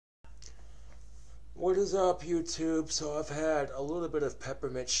What is up, YouTube? So I've had a little bit of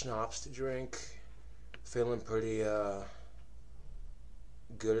peppermint schnapps to drink. Feeling pretty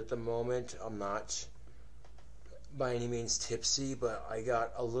good at the moment. I'm not by any means tipsy, but I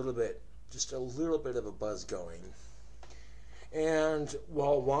got just a little bit of a buzz going. And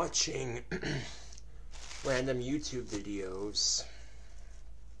while watching random YouTube videos,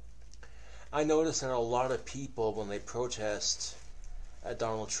 I noticed that a lot of people, when they protest at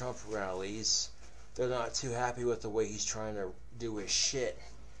Donald Trump rallies, they're not too happy with the way he's trying to do his shit.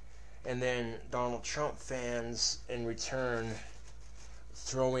 And then Donald Trump fans, in return,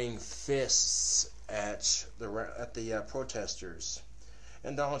 throwing fists at the protesters.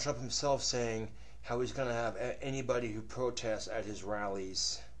 And Donald Trump himself saying how he's going to have anybody who protests at his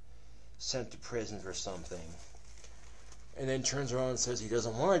rallies sent to prison for something. And then turns around and says he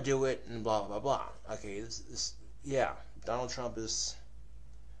doesn't want to do it, and blah, blah, blah. Okay, yeah, Donald Trump is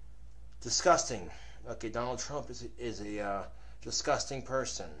disgusting. Okay, Donald Trump is a disgusting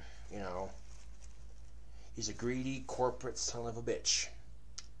person, you know. He's a greedy, corporate son of a bitch.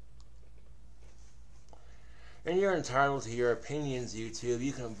 And you're entitled to your opinions, YouTube.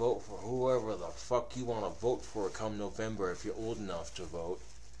 You can vote for whoever the fuck you want to vote for come November if you're old enough to vote.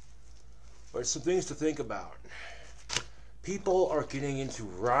 But some things to think about. People are getting into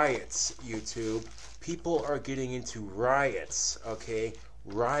riots, YouTube. People are getting into riots, okay?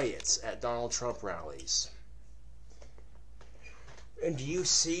 Riots at Donald Trump rallies. And do you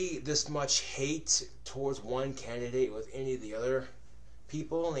see this much hate towards one candidate with any of the other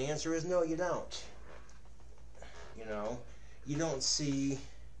people? And the answer is no, you don't. You know, you don't see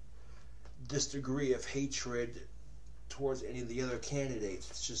this degree of hatred towards any of the other candidates.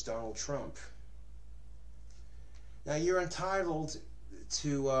 It's just Donald Trump. Now, you're entitled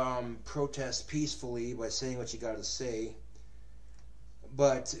to protest peacefully by saying what you got to say.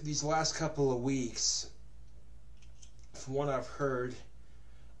 But these last couple of weeks, from what I've heard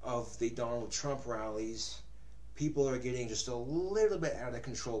of the Donald Trump rallies, people are getting just a little bit out of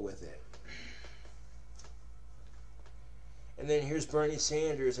control with it. And then here's Bernie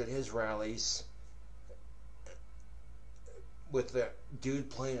Sanders at his rallies with the dude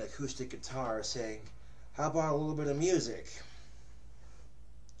playing an acoustic guitar saying, "How about a little bit of music?"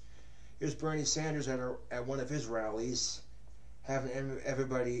 Here's Bernie Sanders at one of his rallies, having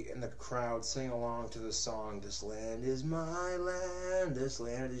everybody in the crowd sing along to the song, "This land is my land, this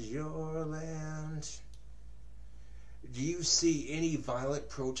land is your land." Do you see any violent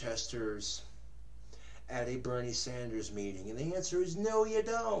protesters at a Bernie Sanders meeting? And the answer is no, you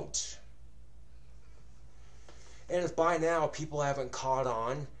don't. And if by now people haven't caught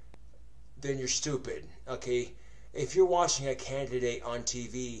on, then you're stupid, okay? If you're watching a candidate on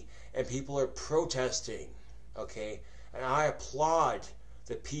TV and people are protesting, okay, and I applaud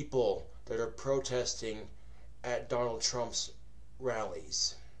the people that are protesting at Donald Trump's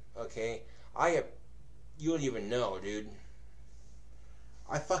rallies, okay? You don't even know, dude.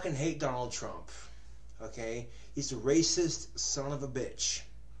 I fucking hate Donald Trump, okay? He's a racist son of a bitch,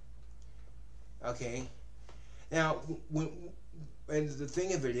 okay? Now, and the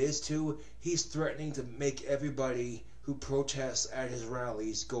thing of it is, too, he's threatening to make everybody who protests at his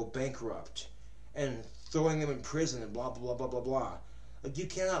rallies go bankrupt and throwing them in prison and blah, blah, blah, blah, blah. Like, you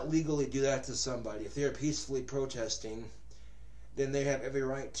cannot legally do that to somebody. If they're peacefully protesting, then they have every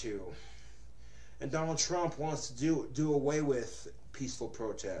right to. And Donald Trump wants to do away with peaceful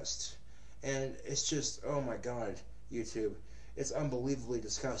protest. And it's just, oh my God, YouTube. It's unbelievably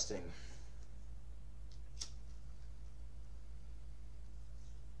disgusting.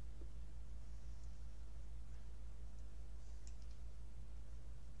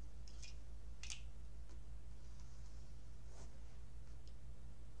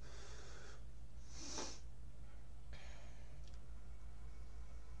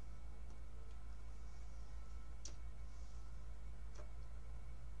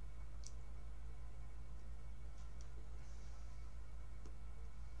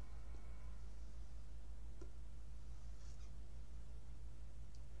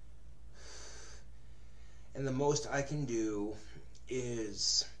 And the most I can do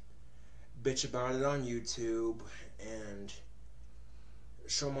is bitch about it on YouTube and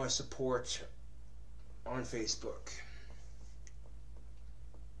show my support on Facebook.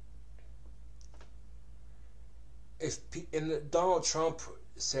 Donald Trump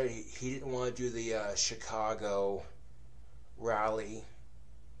said he didn't want to do the Chicago rally,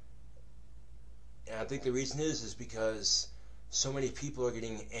 and I think the reason is because so many people are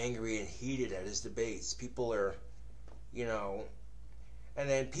getting angry and heated at his debates. People are, you know, and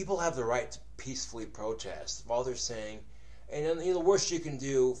then people have the right to peacefully protest. All they're saying, and then, the worst you can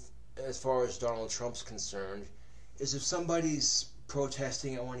do as far as Donald Trump's concerned, is if somebody's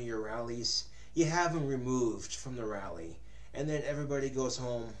protesting at one of your rallies, you have them removed from the rally, and then everybody goes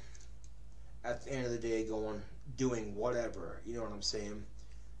home at the end of the day doing whatever, you know what I'm saying?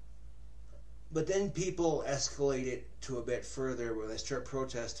 But then people escalate it to a bit further where they start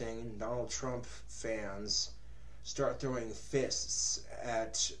protesting, and Donald Trump fans start throwing fists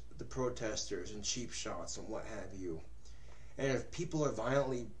at the protesters and cheap shots and what have you. And if people are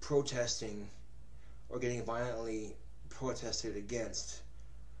violently protesting or getting violently protested against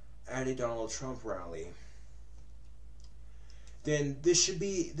at a Donald Trump rally, then this should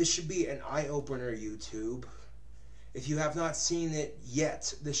be an eye-opener, YouTube. If you have not seen it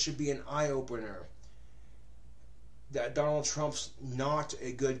yet, this should be an eye-opener that Donald Trump's not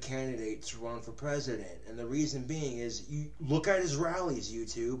a good candidate to run for president. And the reason being is, you look at his rallies,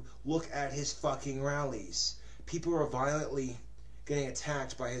 YouTube. Look at his fucking rallies. People are violently getting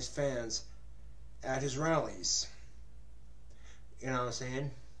attacked by his fans at his rallies. You know what I'm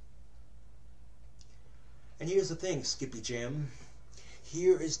saying? And here's the thing, Skippy Jim.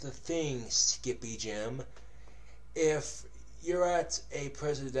 Here is the thing, Skippy Jim. If you're at a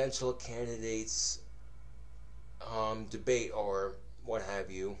presidential candidate's debate or what have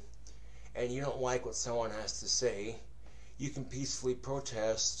you, and you don't like what someone has to say, you can peacefully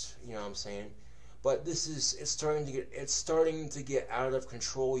protest, you know what I'm saying? But it's starting to get out of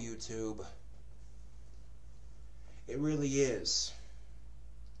control, YouTube. It really is.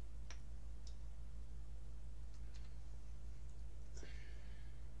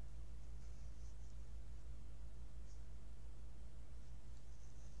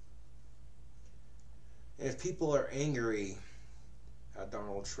 And if people are angry at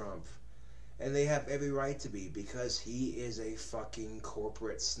Donald Trump, and they have every right to be, because he is a fucking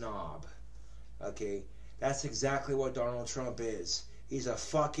corporate snob. Okay? That's exactly what Donald Trump is. He's a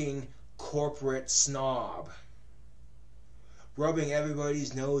fucking corporate snob. Rubbing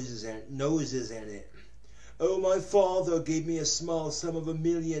everybody's noses in it. Oh, my father gave me a small sum of $1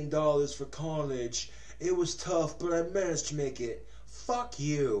 million for college. It was tough, but I managed to make it. Fuck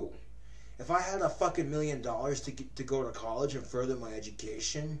you. If I had a fucking $1 million to go to college and further my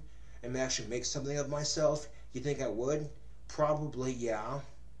education and actually make something of myself, you think I would? Probably, yeah.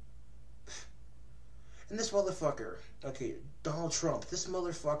 And this motherfucker, okay, Donald Trump, this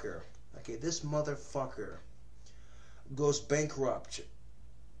motherfucker goes bankrupt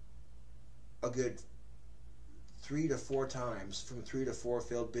a good 3 to 4 times from 3 to 4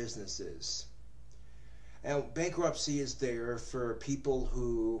 failed businesses. And bankruptcy is there for people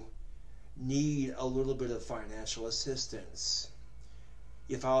who need a little bit of financial assistance.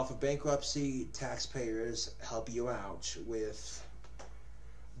 You file for bankruptcy, taxpayers help you out with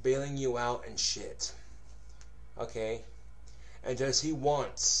bailing you out and shit. Okay? And does he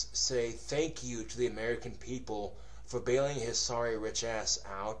once say thank you to the American people for bailing his sorry rich ass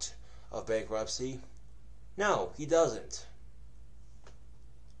out of bankruptcy? No, he doesn't.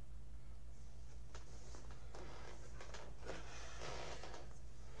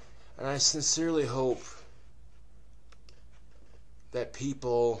 And I sincerely hope that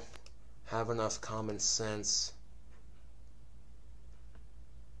people have enough common sense.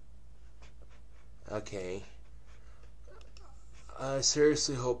 Okay. I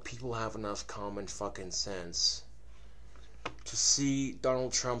seriously hope people have enough common fucking sense to see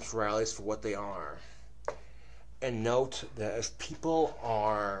Donald Trump's rallies for what they are. And note that if people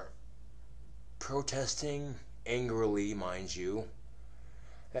are protesting angrily, mind you,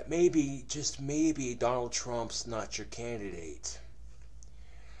 that maybe, just maybe, Donald Trump's not your candidate.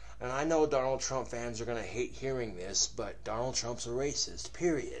 And I know Donald Trump fans are going to hate hearing this, but Donald Trump's a racist,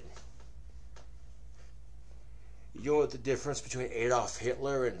 period. You know what the difference between Adolf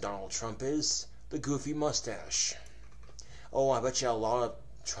Hitler and Donald Trump is? The goofy mustache. Oh, I bet you a lot of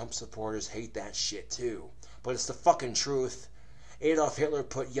Trump supporters hate that shit too. But it's the fucking truth. Adolf Hitler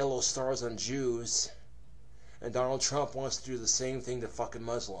put yellow stars on Jews, and Donald Trump wants to do the same thing to fucking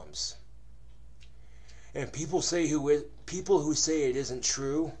Muslims. And people who say it isn't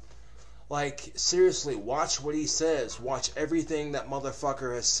true, like, seriously, watch what he says. Watch everything that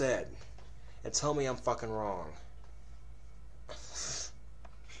motherfucker has said, and tell me I'm fucking wrong.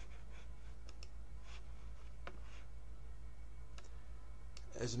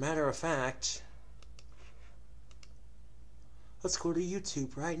 As a matter of fact, let's go to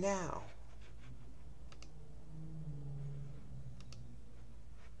YouTube right now.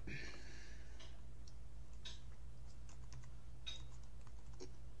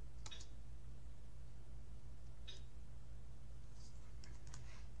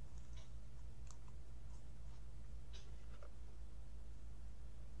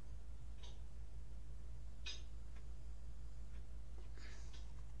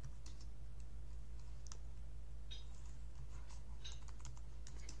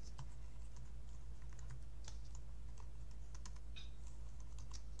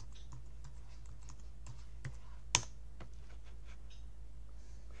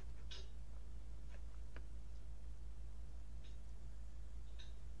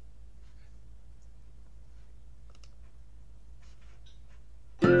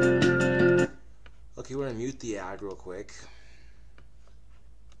 Okay, we're going to mute the ad real quick.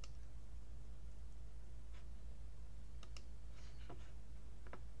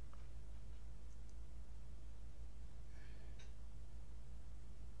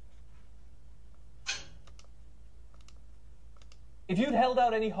 If you'd held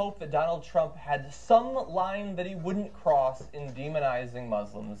out any hope that Donald Trump had some line that he wouldn't cross in demonizing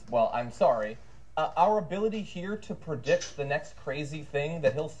Muslims, well, I'm sorry. Our ability here to predict the next crazy thing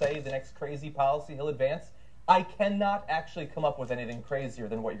that he'll say, the next crazy policy he'll advance, I cannot actually come up with anything crazier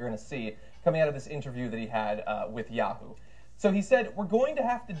than what you're going to see coming out of this interview that he had with Yahoo. So he said, we're going to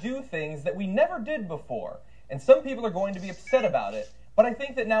have to do things that we never did before, and some people are going to be upset about it, but I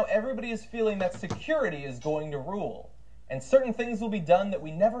think that now everybody is feeling that security is going to rule. And certain things will be done that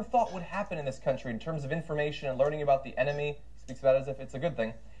we never thought would happen in this country in terms of information and learning about the enemy. He speaks about it as if it's a good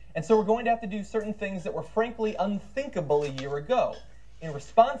thing. And so we're going to have to do certain things that were frankly unthinkable a year ago. In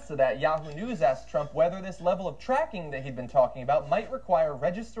response to that, Yahoo News asked Trump whether this level of tracking that he'd been talking about might require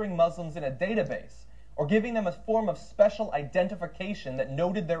registering Muslims in a database or giving them a form of special identification that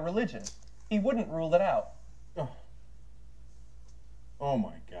noted their religion. He wouldn't rule it out. Oh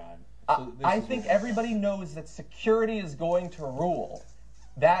my God. So I think everybody knows that security is going to rule.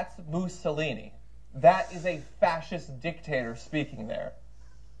 That's Mussolini. That is a fascist dictator speaking there.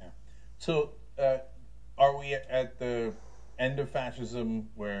 Yeah. So are we at the end of fascism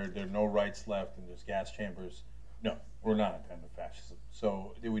where there are no rights left and there's gas chambers? No, we're not at the end of fascism.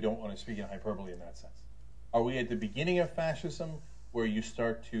 So we don't want to speak in hyperbole in that sense. Are we at the beginning of fascism where you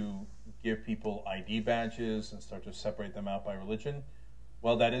start to give people ID badges and start to separate them out by religion?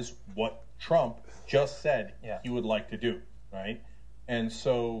 Well, that is what Trump just said he would like to do, right? And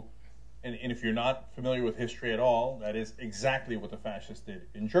so, and if you're not familiar with history at all, that is exactly what the fascists did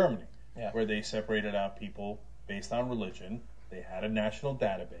in Germany, where they separated out people based on religion. They had a national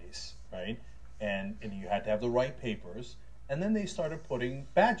database, right? And you had to have the right papers. And then they started putting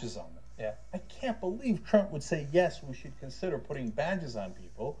badges on them. Yeah. I can't believe Trump would say, yes, we should consider putting badges on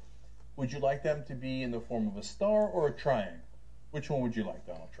people. Would you like them to be in the form of a star or a triangle? Which one would you like,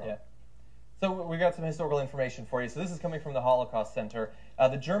 Donald Trump? Yeah. So we got some historical information for you. So this is coming from the Holocaust Center.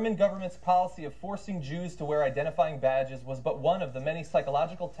 The German government's policy of forcing Jews to wear identifying badges was but one of the many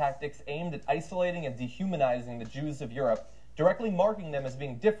psychological tactics aimed at isolating and dehumanizing the Jews of Europe, directly marking them as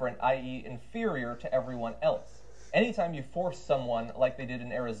being different, i.e. inferior to everyone else. Anytime you force someone, like they did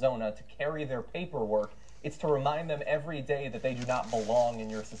in Arizona, to carry their paperwork, it's to remind them every day that they do not belong in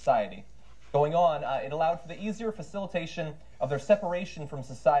your society. Going on, it allowed for the easier facilitation of their separation from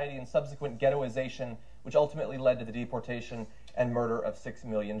society and subsequent ghettoization, which ultimately led to the deportation and murder of 6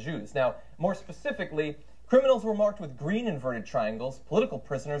 million Jews. Now, more specifically, criminals were marked with green inverted triangles, political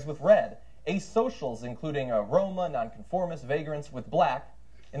prisoners with red, asocials, including Roma, nonconformists, vagrants, with black.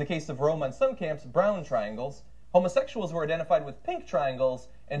 In the case of Roma in some camps, brown triangles. Homosexuals were identified with pink triangles,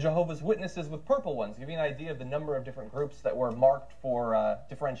 and Jehovah's Witnesses with purple ones, giving an idea of the number of different groups that were marked for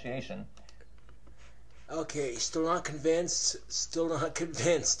differentiation. Okay, still not convinced. Still not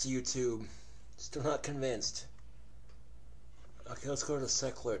convinced, YouTube. Still not convinced. Okay, let's go to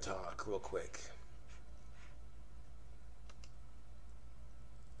secular talk real quick.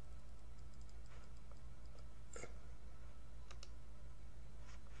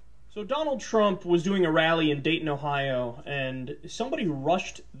 So Donald Trump was doing a rally in Dayton, Ohio, and somebody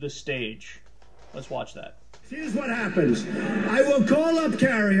rushed the stage. Let's watch that. Here's what happens. I will call up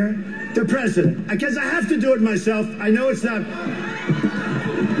Carrier, the president, because I have to do it myself. I know it's not...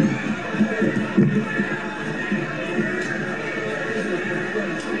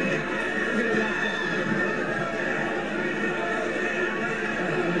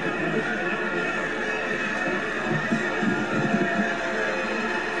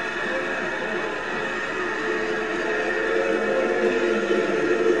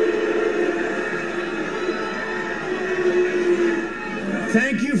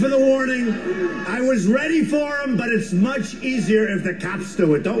 Thank you for the warning. I was ready for him, but it's much easier if the cops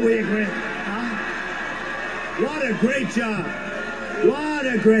do it. Don't we agree? Huh? What a great job. What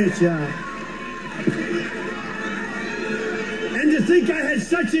a great job. And to think I had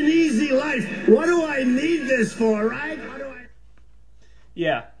such an easy life. What do I need this for, right? What do I...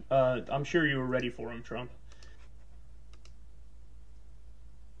 Yeah, I'm sure you were ready for him, Trump.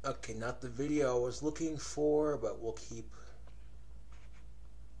 Okay, not the video I was looking for, but we'll keep...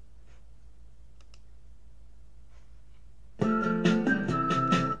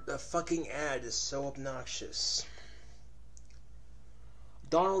 The fucking ad is so obnoxious.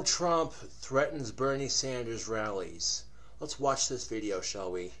 Donald Trump threatens Bernie Sanders rallies. Let's watch this video,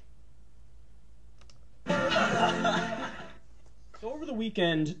 shall we? So over the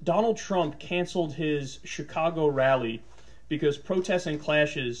weekend, Donald Trump canceled his Chicago rally because protests and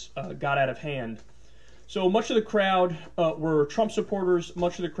clashes got out of hand. So much of the crowd were Trump supporters,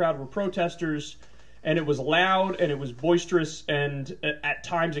 much of the crowd were protesters, and it was loud and it was boisterous, and at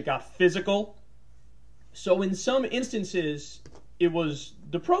times it got physical. So in some instances, it was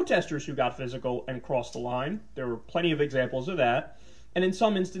the protesters who got physical and crossed the line. There were plenty of examples of that. And in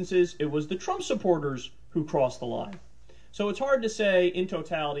some instances, it was the Trump supporters who crossed the line. So it's hard to say in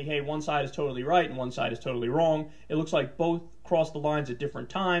totality, hey, one side is totally right and one side is totally wrong. It looks like both crossed the lines at different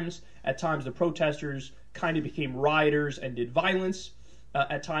times. At times, the protesters kind of became rioters and did violence.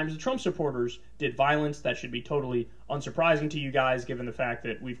 At times, the Trump supporters did violence. That should be totally unsurprising to you guys, given the fact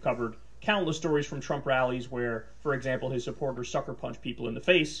that we've covered countless stories from Trump rallies where, for example, his supporters sucker punch people in the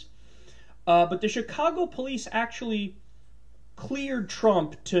face. But the Chicago police actually cleared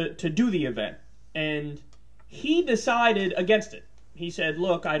Trump to do the event, and he decided against it. He said,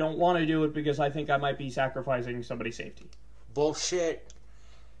 look, I don't want to do it because I think I might be sacrificing somebody's safety. Bullshit.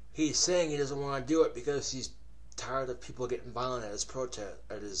 He's saying he doesn't want to do it because he's tired of people getting violent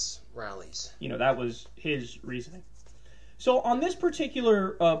at his rallies. You know, that was his reasoning. So on this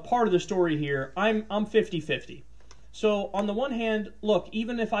particular part of the story here, I'm 50-50. So on the one hand, look,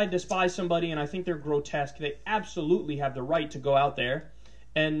 even if I despise somebody and I think they're grotesque, they absolutely have the right to go out there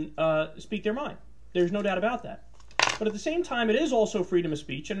and speak their mind. There's no doubt about that. But at the same time, it is also freedom of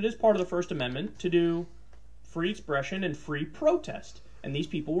speech, and it is part of the First Amendment to do free expression and free protest. And these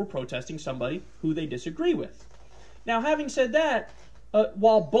people were protesting somebody who they disagree with. Now, having said that,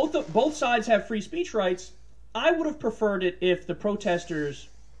 while both sides have free speech rights, I would have preferred it if the protesters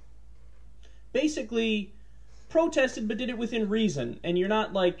basically protested but did it within reason, and you're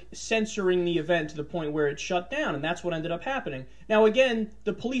not like censoring the event to the point where it's shut down, and that's what ended up happening. Now again,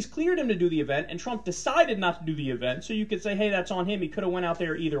 the police cleared him to do the event, and Trump decided not to do the event, so you could say, hey, that's on him, he could have went out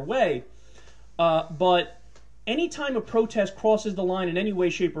there either way. But anytime a protest crosses the line in any way,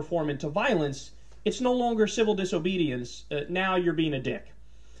 shape, or form into violence, it's no longer civil disobedience. Now you're being a dick.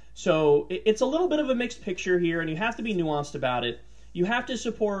 So it's a little bit of a mixed picture here, and you have to be nuanced about it. You have to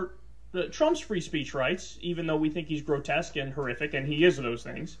support Trump's free speech rights, even though we think he's grotesque and horrific, and he is those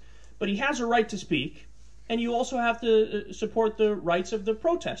things. But he has a right to speak, and you also have to support the rights of the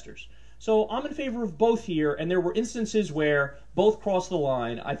protesters. So I'm in favor of both here, and there were instances where both crossed the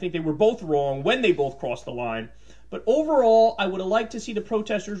line. I think they were both wrong when they both crossed the line. But overall, I would have liked to see the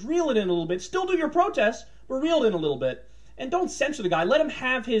protesters reel it in a little bit. Still do your protests, but reel it in a little bit. And don't censor the guy. Let him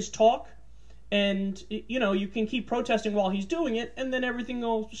have his talk. And, you know, you can keep protesting while he's doing it, and then everything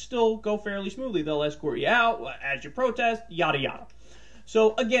will still go fairly smoothly. They'll escort you out as you protest, yada, yada.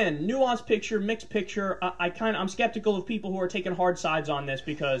 So, again, nuanced picture, mixed picture. I'm skeptical of people who are taking hard sides on this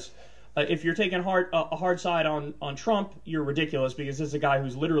because if you're taking a hard side on Trump, you're ridiculous because this is a guy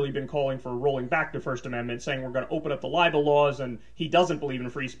who's literally been calling for rolling back the First Amendment, saying we're going to open up the libel laws, and he doesn't believe in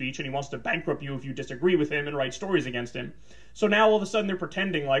free speech, and he wants to bankrupt you if you disagree with him and write stories against him. So now all of a sudden they're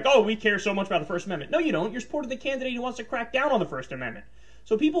pretending like, oh, we care so much about the First Amendment. No, you don't. You're supporting the candidate who wants to crack down on the First Amendment.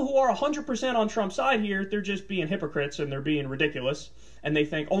 So people who are 100% on Trump's side here, they're just being hypocrites and they're being ridiculous, and they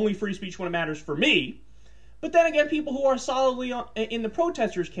think only free speech when it matters for me. But then again, people who are solidly in the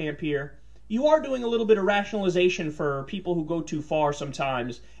protesters' camp here, you are doing a little bit of rationalization for people who go too far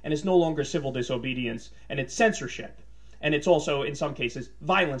sometimes, and it's no longer civil disobedience, and it's censorship. And it's also, in some cases,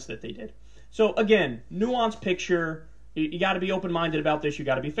 violence that they did. So again, nuanced picture. You got to be open-minded about this. You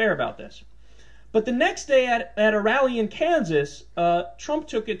got to be fair about this. But the next day at a rally in Kansas, Trump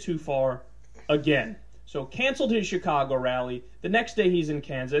took it too far again. So canceled his Chicago rally. The next day he's in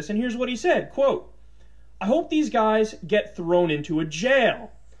Kansas, and here's what he said, quote, "I hope these guys get thrown into a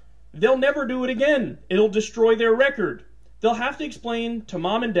jail. They'll never do it again. It'll destroy their record. They'll have to explain to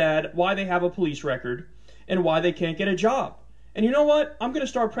mom and dad why they have a police record and why they can't get a job. And you know what? I'm going to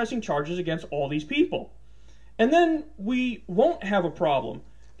start pressing charges against all these people. And then we won't have a problem.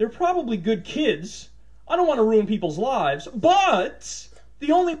 They're probably good kids. I don't want to ruin people's lives, but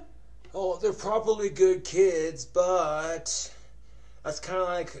the only..." Oh, they're probably good kids, but that's kind of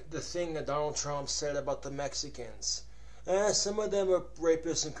like the thing that Donald Trump said about the Mexicans. Some of them are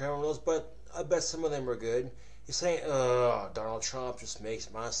rapists and criminals, but I bet some of them are good. He's saying, oh, Donald Trump just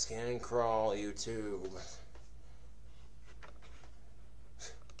makes my skin crawl, YouTube.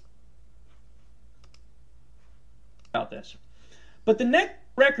 About this. But the next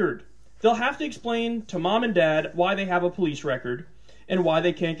record, they'll have to explain to mom and dad why they have a police record and why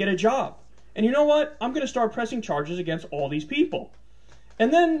they can't get a job. And you know what? I'm going to start pressing charges against all these people.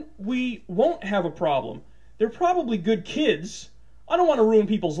 And then we won't have a problem. They're probably good kids. I don't want to ruin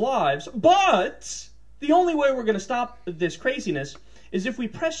people's lives, but The only way we're going to stop this craziness is if we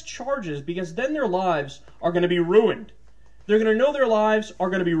press charges, because then their lives are going to be ruined. They're going to know their lives are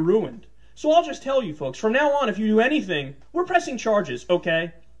going to be ruined. So I'll just tell you folks, from now on, if you do anything, we're pressing charges,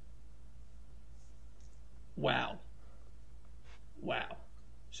 okay? Wow. Wow.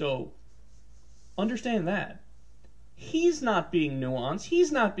 So, understand that. He's not being nuanced.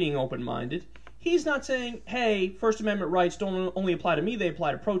 He's not being open-minded. He's not saying, hey, First Amendment rights don't only apply to me, they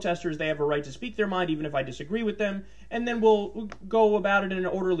apply to protesters. They have a right to speak their mind even if I disagree with them. And then we'll go about it in an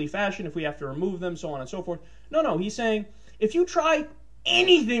orderly fashion if we have to remove them, so on and so forth. No, he's saying, if you try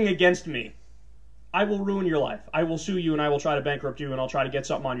anything against me, I will ruin your life. I will sue you and I will try to bankrupt you and I'll try to get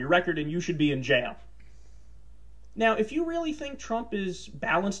something on your record and you should be in jail. Now, if you really think Trump is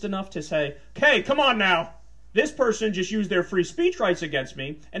balanced enough to say, okay, come on now, this person just used their free speech rights against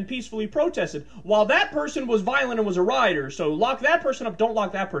me and peacefully protested, while that person was violent and was a rioter, so lock that person up, don't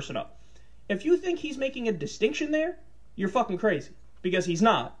lock that person up. If you think he's making a distinction there, you're fucking crazy, because he's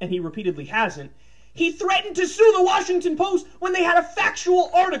not, and he repeatedly hasn't. He threatened to sue the Washington Post when they had a factual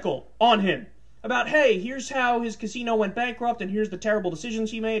article on him about, hey, here's how his casino went bankrupt, and here's the terrible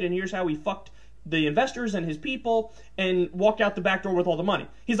decisions he made, and here's how he fucked the investors and his people and walked out the back door with all the money.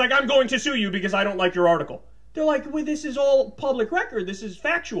 He's like, I'm going to sue you because I don't like your article. They're like, well, this is all public record. This is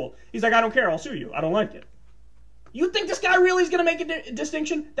factual. He's like, I don't care. I'll sue you. I don't like it. You think this guy really is going to make a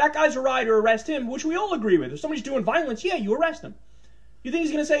distinction? That guy's a rioter. Arrest him, which we all agree with. If somebody's doing violence, yeah, you arrest him. You think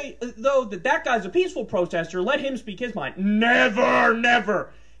he's going to say, though, that guy's a peaceful protester, let him speak his mind? Never,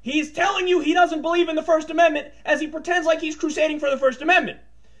 never. He's telling you he doesn't believe in the First Amendment as he pretends like he's crusading for the First Amendment.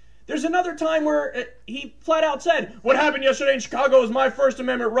 There's another time where he flat out said, what happened yesterday in Chicago is my First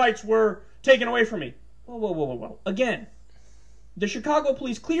Amendment rights were taken away from me. Whoa. Again, the Chicago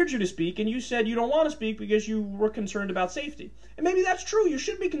police cleared you to speak, and you said you don't want to speak because you were concerned about safety. And maybe that's true. You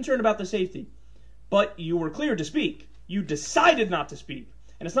should be concerned about the safety. But you were cleared to speak. You decided not to speak.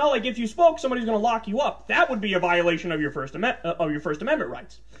 And it's not like if you spoke, somebody's going to lock you up. That would be a violation of your First Amendment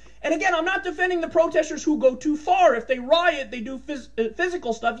rights. And again, I'm not defending the protesters who go too far. If they riot, they do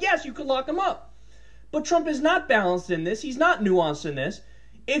physical stuff. Yes, you could lock them up. But Trump is not balanced in this. He's not nuanced in this.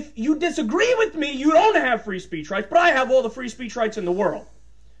 If you disagree with me, you don't have free speech rights, but I have all the free speech rights in the world.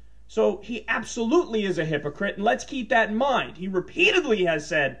 So he absolutely is a hypocrite, and let's keep that in mind. He repeatedly has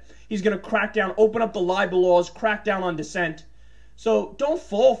said he's going to crack down, open up the libel laws, crack down on dissent. So don't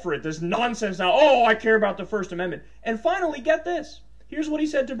fall for it. This nonsense now, oh, I care about the First Amendment. And finally, get this. Here's what he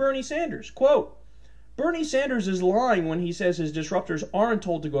said to Bernie Sanders. Quote, Bernie Sanders is lying when he says his disruptors aren't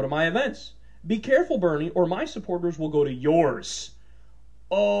told to go to my events. Be careful, Bernie, or my supporters will go to yours.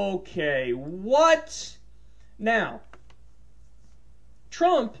 Okay, what? Now,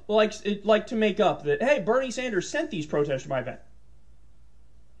 Trump likes to make up that, hey, Bernie Sanders sent these protesters to my event.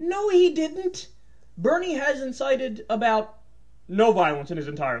 No, he didn't. Bernie has incited about no violence in his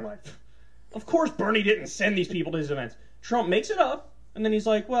entire life. Of course Bernie didn't send these people to his events. Trump makes it up, and then he's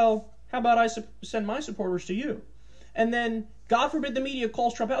like, well, how about I send my supporters to you? And then, God forbid, the media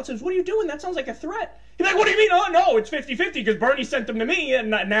calls Trump out and says, what are you doing? That sounds like a threat. He's like, what do you mean? Oh, no, it's 50-50 because Bernie sent them to me, and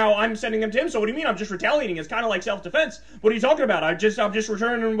now I'm sending them to him. So what do you mean? I'm just retaliating. It's kind of like self-defense. What are you talking about? I'm just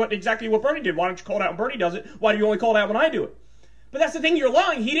returning exactly what Bernie did. Why don't you call it out when Bernie does it? Why do you only call it out when I do it? But that's the thing. You're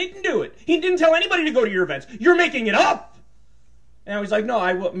lying. He didn't do it. He didn't tell anybody to go to your events. You're making it up. And now he's like,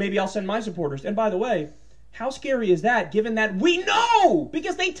 no, maybe I'll send my supporters. And by the way, how scary is that, given that we know,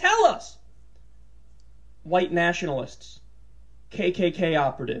 because they tell us, white nationalists, KKK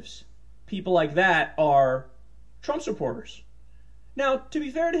operatives, people like that are Trump supporters. Now, to be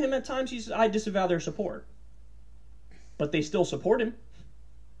fair to him, at times he says, I disavow their support. But they still support him.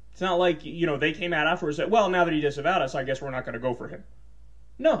 It's not like, they came out afterwards and said, well, now that he disavowed us, I guess we're not going to go for him.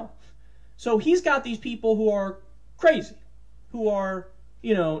 No. So he's got these people who are crazy, who are,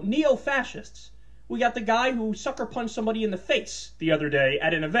 neo-fascists. We got the guy who sucker punched somebody in the face the other day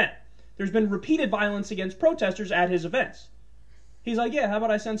at an event. There's been repeated violence against protesters at his events. He's like, yeah, how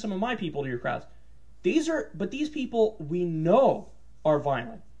about I send some of my people to your crowds? But these people we know are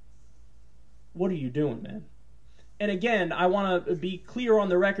violent. What are you doing, man? And again, I want to be clear on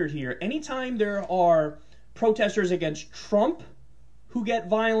the record here. Anytime there are protesters against Trump who get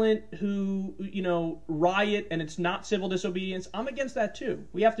violent, who, riot, and it's not civil disobedience, I'm against that too.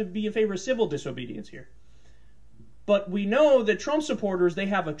 We have to be in favor of civil disobedience here. But we know that Trump supporters, they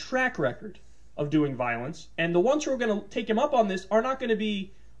have a track record of doing violence, and the ones who are going to take him up on this are not going to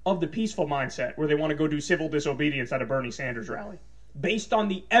be of the peaceful mindset where they want to go do civil disobedience at a Bernie Sanders rally, based on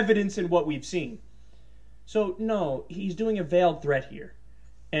the evidence and what we've seen. So, no, he's doing a veiled threat here.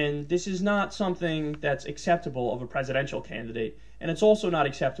 And this is not something that's acceptable of a presidential candidate. And it's also not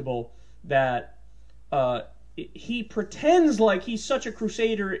acceptable that he pretends like he's such a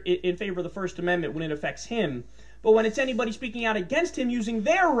crusader in favor of the First Amendment when it affects him, but when it's anybody speaking out against him using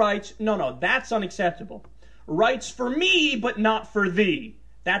their rights, no, that's unacceptable. Rights for me, but not for thee.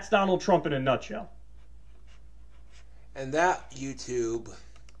 That's Donald Trump in a nutshell. And that, YouTube,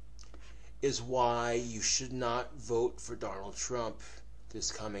 is why you should not vote for Donald Trump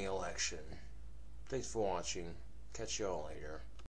this coming election. Thanks for watching. Catch you all later.